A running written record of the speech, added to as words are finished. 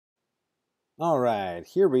All right,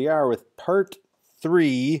 here we are with part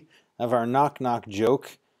 3 of our knock knock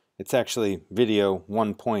joke. It's actually video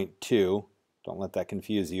 1.2, don't let that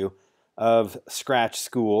confuse you, of Scratch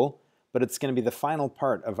School, but it's going to be the final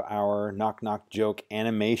part of our knock knock joke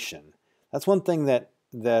animation. That's one thing that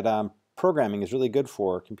programming is really good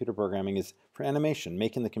for, computer programming, is for animation,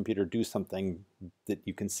 making the computer do something that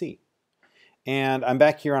you can see. And I'm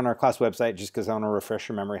back here on our class website just because I want to refresh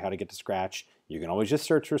your memory how to get to Scratch. You can always just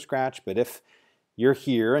search for Scratch, but if you're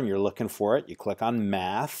here and you're looking for it, you click on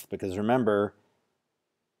Math, because remember,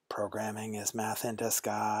 programming is math in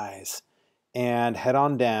disguise. And head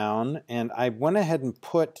on down, and I went ahead and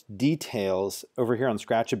put details over here on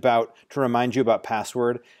Scratch to remind you about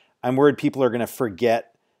password. I'm worried people are going to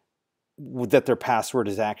forget that their password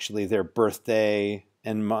is actually their birthday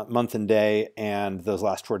and month and day and those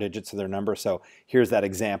last 4 digits of their number. So here's that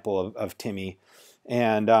example of Timmy.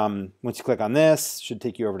 And once you click on this, it should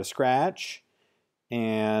take you over to Scratch.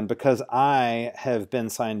 And because I have been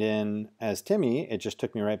signed in as Timmy, it just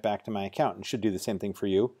took me right back to my account, and should do the same thing for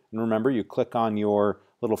you. And remember, you click on your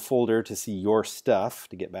little folder to see your stuff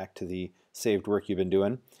to get back to the saved work you've been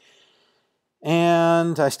doing.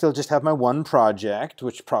 And I still just have my one project,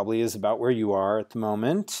 which probably is about where you are at the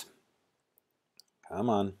moment. Come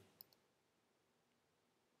on.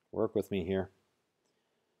 Work with me here.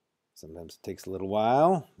 Sometimes it takes a little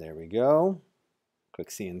while. There we go. Click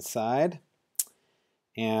see inside.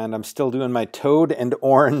 And I'm still doing my Toad and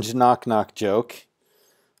Orange knock knock joke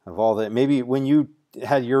of all that. Maybe when you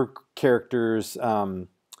had your characters,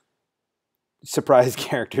 surprise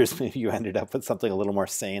characters, maybe you ended up with something a little more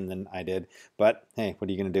sane than I did. But hey, what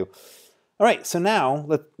are you going to do? All right, so now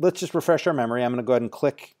let's just refresh our memory. I'm going to go ahead and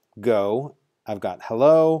click go. I've got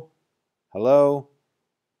hello, hello,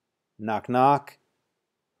 knock knock,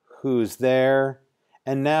 who's there?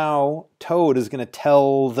 And now Toad is going to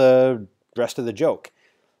tell the rest of the joke.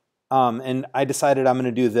 And I decided I'm going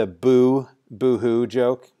to do the boo-hoo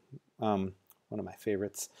joke, one of my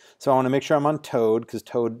favorites. So I want to make sure I'm on Toad, because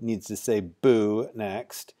Toad needs to say boo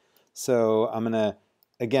next. So I'm going to,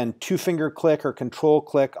 again, 2-finger click or control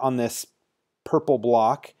click on this purple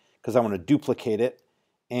block, because I want to duplicate it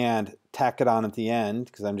and tack it on at the end,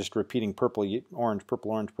 because I'm just repeating purple, orange,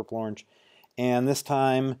 purple, orange, purple, orange. And this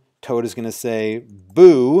time, Toad is going to say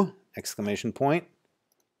boo, exclamation point.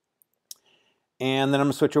 And then I'm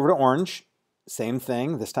going to switch over to orange. Same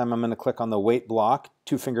thing. This time I'm going to click on the wait block,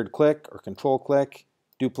 2-fingered click or control click,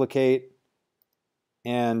 duplicate.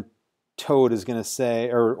 And Toad is going to say,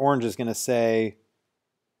 or orange is going to say,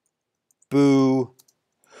 boo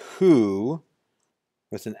hoo,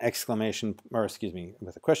 with an exclamation, or excuse me,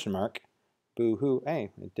 with a question mark. Boo hoo. Hey,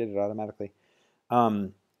 it did it automatically.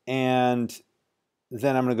 And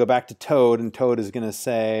then I'm going to go back to Toad, and Toad is going to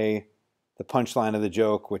say the punchline of the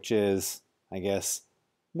joke, which is, I guess,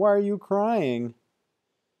 why are you crying?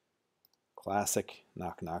 Classic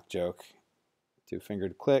knock knock joke.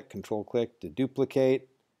 2-fingered click, control click to duplicate.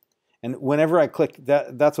 And whenever I click,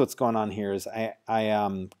 that's what's going on here is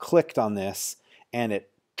I clicked on this and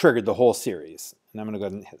it triggered the whole series. And I'm going to go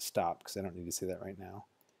ahead and hit stop because I don't need to see that right now.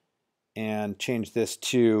 And change this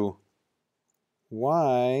to,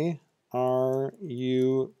 why are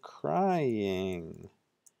you crying?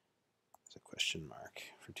 There's a question mark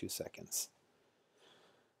for 2 seconds.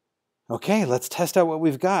 Okay, let's test out what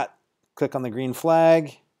we've got. Click on the green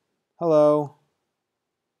flag. Hello.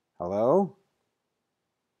 Hello.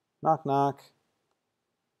 Knock knock.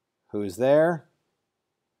 Who's there?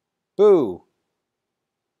 Boo.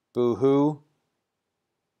 Boo hoo.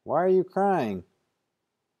 Why are you crying?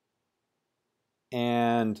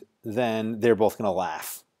 And then they're both going to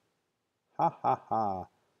laugh. Ha ha ha.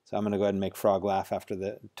 So I'm going to go ahead and make Frog laugh after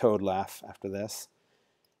the Toad laugh after this.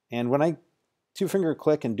 And when I 2-finger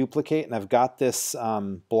click and duplicate, and I've got this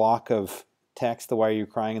block of text, the why are you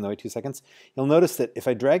crying, in the wait 2 seconds, you'll notice that if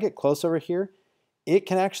I drag it close over here, it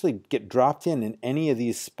can actually get dropped in any of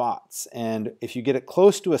these spots. And if you get it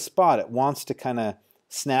close to a spot, it wants to kind of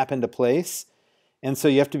snap into place. And so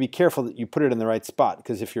you have to be careful that you put it in the right spot,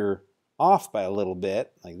 because if you're off by a little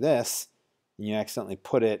bit, like this, and you accidentally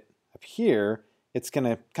put it up here, it's going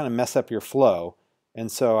to kind of mess up your flow.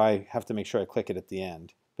 And so I have to make sure I click it at the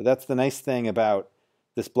end. But that's the nice thing about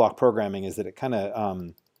this block programming, is that it kind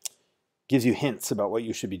of gives you hints about what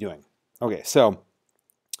you should be doing. Okay, so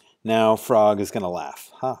now Frog is going to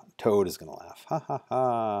laugh. Ha, Toad is going to laugh. Ha ha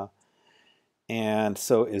ha. And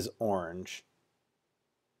so is Orange.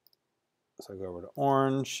 So I go over to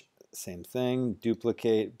Orange, same thing,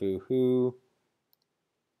 duplicate, boo-hoo,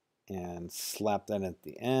 and slap that at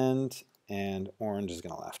the end, and Orange is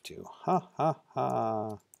going to laugh too. Ha ha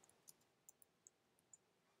ha.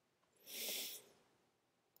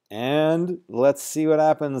 And let's see what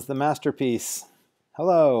happens. The masterpiece.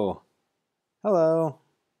 Hello. Hello.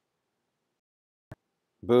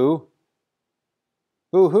 Boo.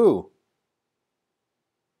 Boo-hoo.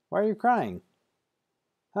 Why are you crying?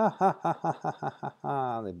 Ha ha ha ha ha ha ha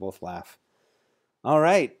ha. They both laugh. All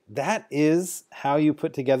right, that is how you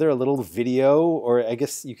put together a little video, or I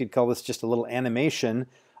guess you could call this just a little animation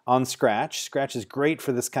on Scratch. Scratch is great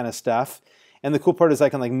for this kind of stuff. And the cool part is I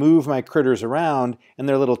can like move my critters around and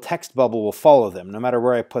their little text bubble will follow them no matter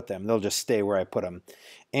where I put them. They'll just stay where I put them.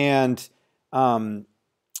 And one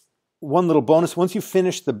little bonus, once you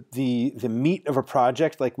finish the meat of a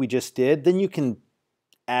project like we just did, then you can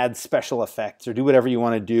add special effects or do whatever you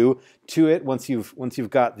want to do to it once you've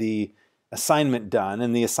got the assignment done.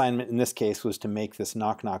 And the assignment in this case was to make this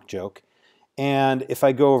knock knock joke. And if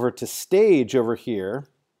I go over to stage over here,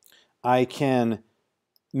 I can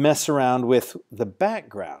mess around with the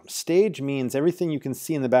background. Stage means everything you can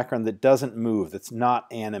see in the background that doesn't move, that's not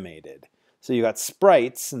animated. So you got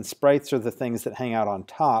sprites, and sprites are the things that hang out on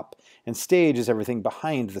top, and stage is everything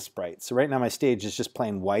behind the sprites. So right now my stage is just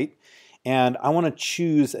plain white, and I want to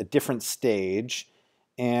choose a different stage.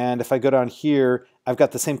 And if I go down here, I've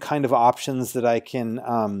got the same kind of options that I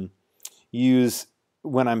can use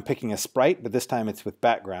when I'm picking a sprite, but this time it's with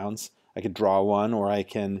backgrounds. I could draw one or I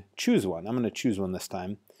can choose one. I'm going to choose one this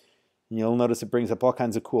time. And you'll notice it brings up all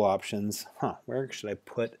kinds of cool options. Where should I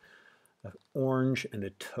put an orange and a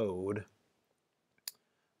toad?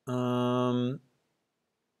 Oh,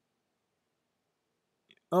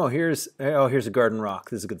 here's a garden rock.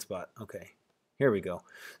 This is a good spot. Okay, here we go.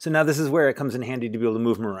 So now this is where it comes in handy to be able to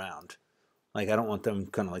move them around. Like I don't want them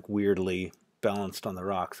kind of like weirdly balanced on the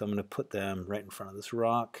rock, so I'm going to put them right in front of this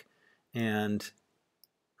rock and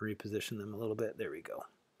reposition them a little bit. There we go.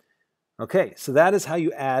 Okay, so that is how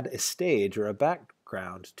you add a stage or a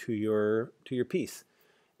background to your piece.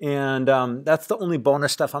 And that's the only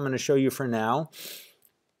bonus stuff I'm going to show you for now.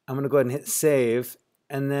 I'm going to go ahead and hit save,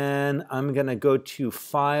 and then I'm going to go to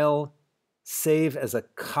File, Save as a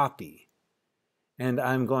Copy. And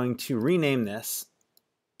I'm going to rename this.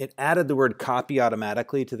 It added the word copy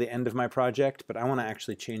automatically to the end of my project, but I want to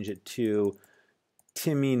actually change it to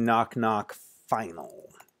Timmy Knock Knock Final.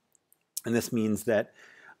 And this means that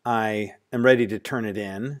I am ready to turn it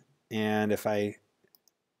in. And if I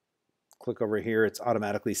click over here, it's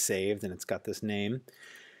automatically saved and it's got this name.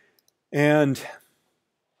 And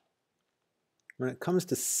when it comes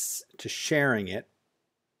to sharing it,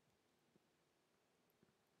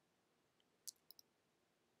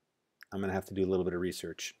 I'm going to have to do a little bit of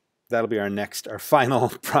research. That'll be our final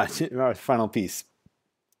project, our final piece.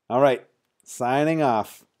 All right, signing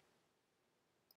off.